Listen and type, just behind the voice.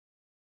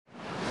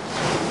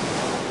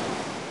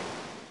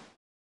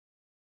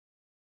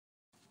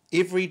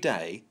Every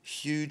day,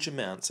 huge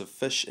amounts of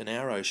fish in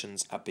our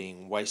oceans are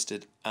being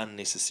wasted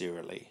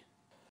unnecessarily.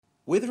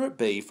 Whether it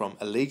be from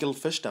illegal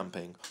fish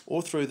dumping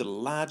or through the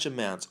large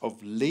amounts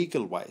of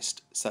legal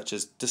waste, such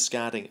as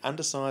discarding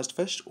undersized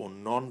fish or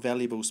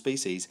non-valuable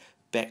species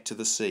back to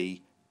the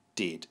sea,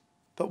 dead.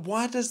 But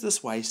why does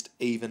this waste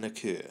even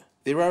occur?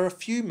 There are a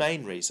few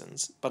main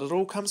reasons, but it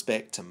all comes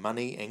back to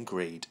money and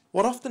greed.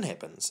 What often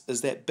happens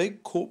is that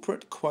big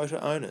corporate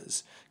quota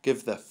owners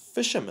give the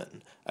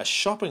fishermen a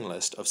shopping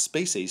list of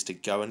species to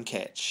go and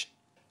catch.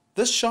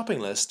 This shopping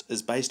list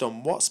is based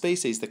on what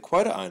species the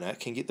quota owner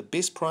can get the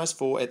best price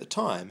for at the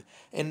time,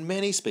 and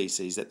many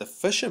species that the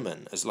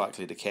fisherman is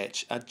likely to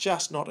catch are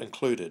just not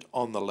included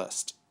on the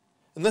list.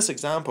 In this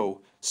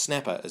example,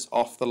 snapper is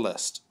off the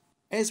list.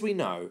 As we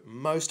know,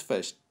 most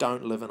fish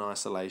don't live in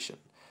isolation.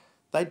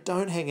 They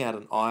don't hang out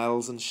in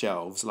aisles and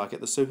shelves like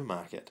at the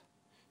supermarket.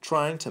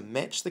 Trying to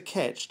match the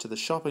catch to the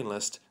shopping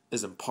list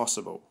is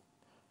impossible.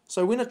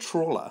 So when a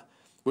trawler,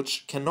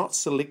 which cannot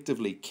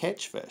selectively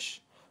catch fish,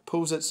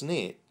 pulls its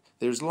net,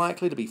 there is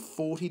likely to be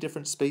 40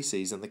 different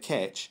species in the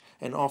catch,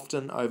 and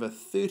often over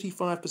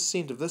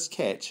 35% of this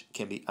catch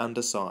can be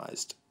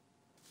undersized.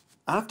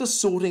 After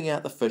sorting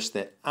out the fish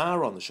that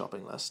are on the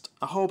shopping list,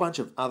 a whole bunch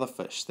of other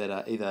fish that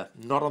are either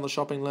not on the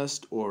shopping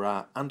list or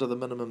are under the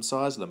minimum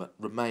size limit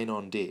remain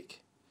on deck.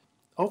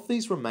 Of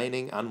these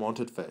remaining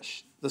unwanted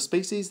fish, the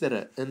species that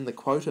are in the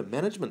quota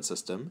management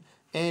system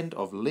and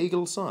of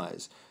legal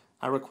size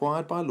are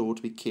required by law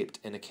to be kept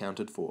and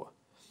accounted for.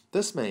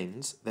 This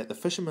means that the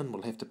fishermen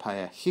will have to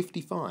pay a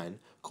hefty fine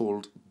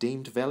called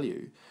deemed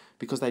value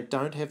because they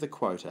don't have the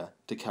quota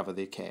to cover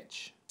their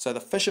catch. So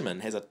the fisherman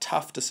has a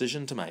tough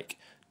decision to make: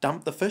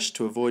 dump the fish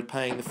to avoid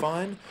paying the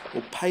fine,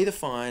 or pay the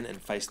fine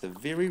and face the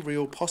very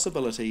real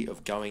possibility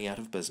of going out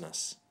of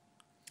business.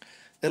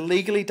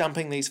 Illegally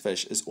dumping these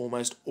fish is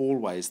almost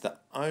always the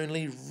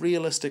only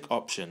realistic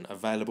option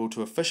available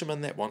to a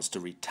fisherman that wants to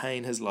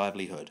retain his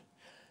livelihood.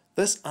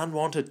 This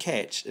unwanted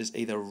catch is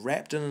either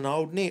wrapped in an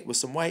old net with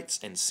some weights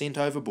and sent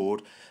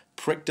overboard,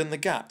 pricked in the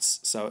guts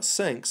so it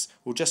sinks,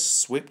 or just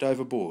swept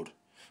overboard,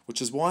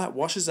 which is why it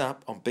washes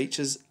up on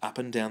beaches up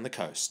and down the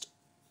coast.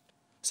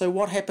 So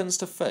what happens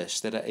to fish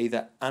that are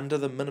either under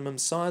the minimum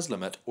size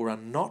limit or are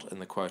not in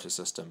the quota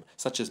system,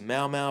 such as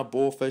mau-mau,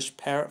 boarfish,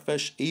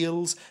 parrotfish,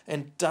 eels,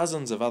 and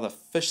dozens of other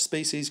fish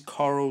species,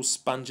 corals,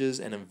 sponges,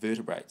 and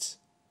invertebrates?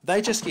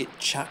 They just get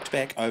chucked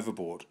back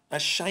overboard, a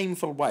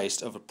shameful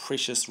waste of a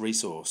precious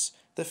resource,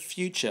 the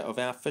future of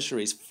our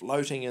fisheries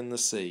floating in the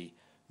sea,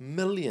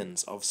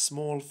 millions of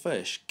small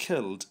fish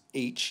killed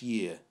each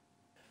year.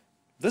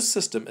 This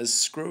system is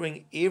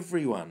screwing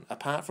everyone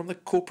apart from the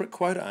corporate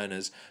quota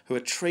owners who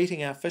are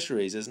treating our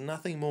fisheries as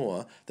nothing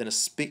more than a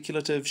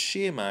speculative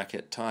share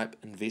market type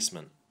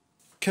investment.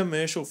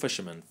 Commercial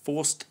fishermen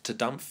forced to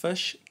dump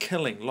fish,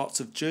 killing lots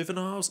of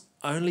juveniles,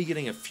 only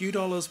getting a few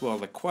dollars while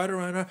the quota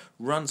owner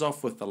runs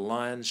off with the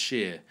lion's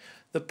share.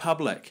 The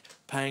public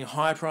paying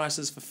high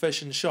prices for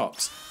fish in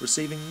shops,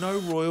 receiving no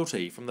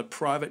royalty from the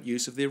private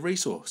use of their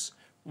resource.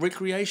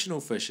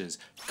 Recreational fishers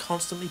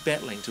constantly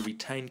battling to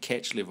retain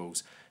catch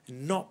levels,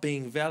 not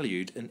being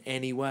valued in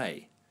any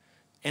way.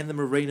 And the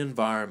marine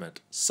environment,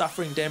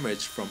 suffering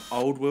damage from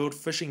old world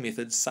fishing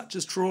methods such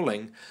as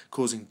trawling,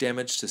 causing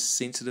damage to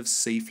sensitive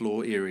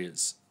seafloor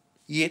areas.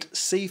 Yet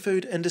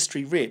seafood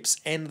industry reps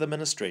and the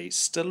ministry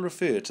still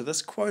refer to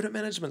this quota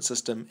management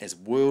system as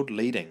world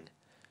leading.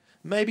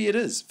 Maybe it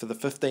is for the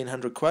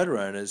 1,500 quota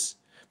owners,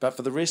 but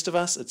for the rest of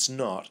us it's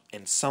not,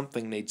 and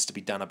something needs to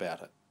be done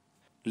about it.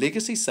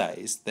 Legacy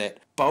says that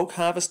bulk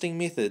harvesting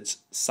methods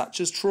such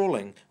as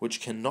trawling,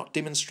 which cannot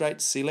demonstrate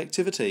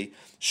selectivity,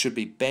 should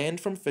be banned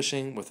from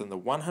fishing within the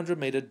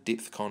 100-metre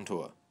depth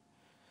contour.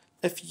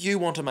 If you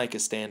want to make a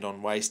stand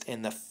on waste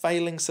and the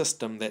failing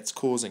system that's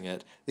causing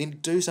it, then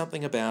do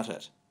something about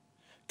it.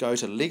 Go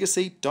to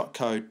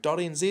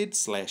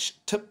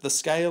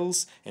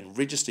legacy.co.nz/tipthescales and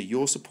register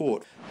your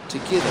support.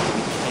 Together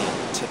we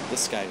can tip the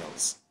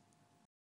scales.